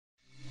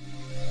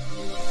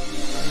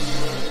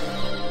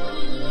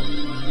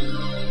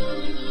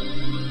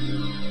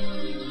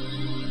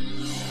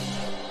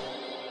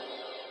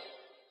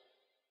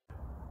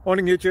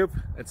Morning YouTube,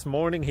 it's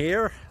morning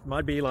here. It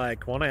might be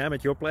like 1 a.m.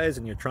 at your place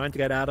and you're trying to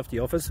get out of the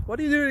office. What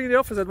are you doing in the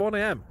office at 1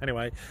 a.m?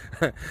 Anyway,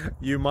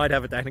 you might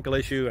have a technical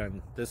issue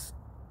and this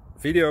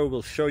video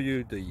will show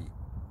you the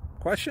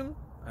question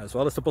as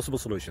well as the possible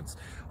solutions.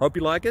 Hope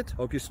you like it,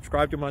 hope you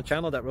subscribe to my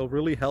channel. That will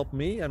really help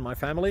me and my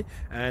family,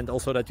 and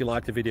also that you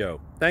like the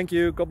video. Thank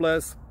you, God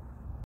bless.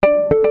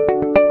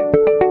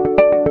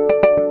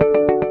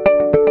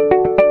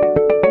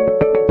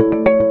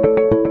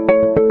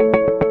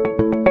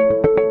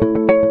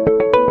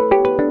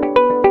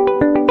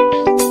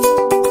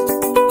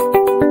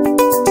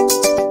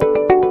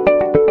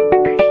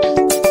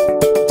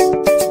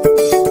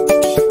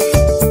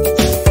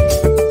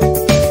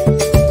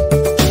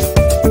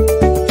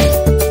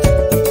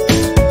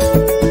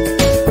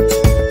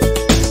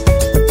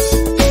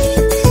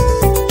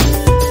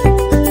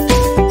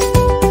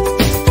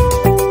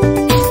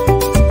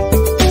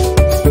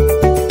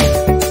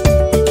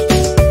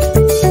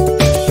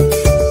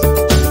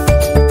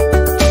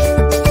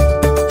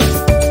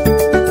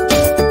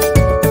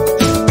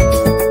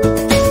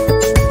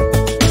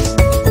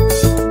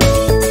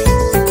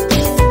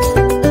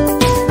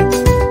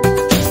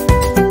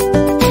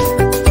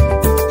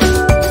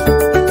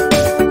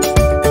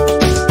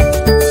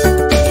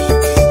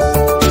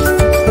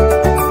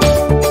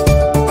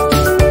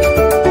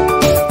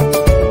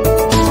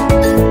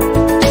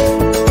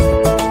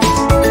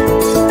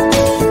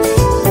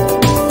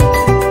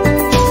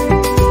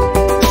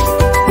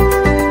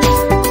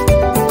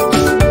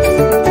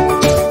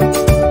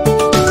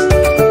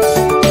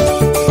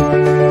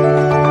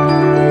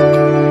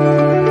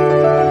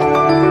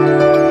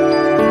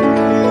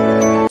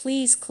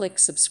 Please click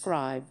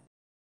subscribe.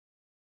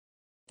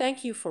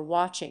 Thank you for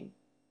watching.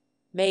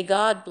 May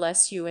God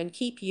bless you and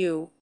keep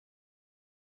you.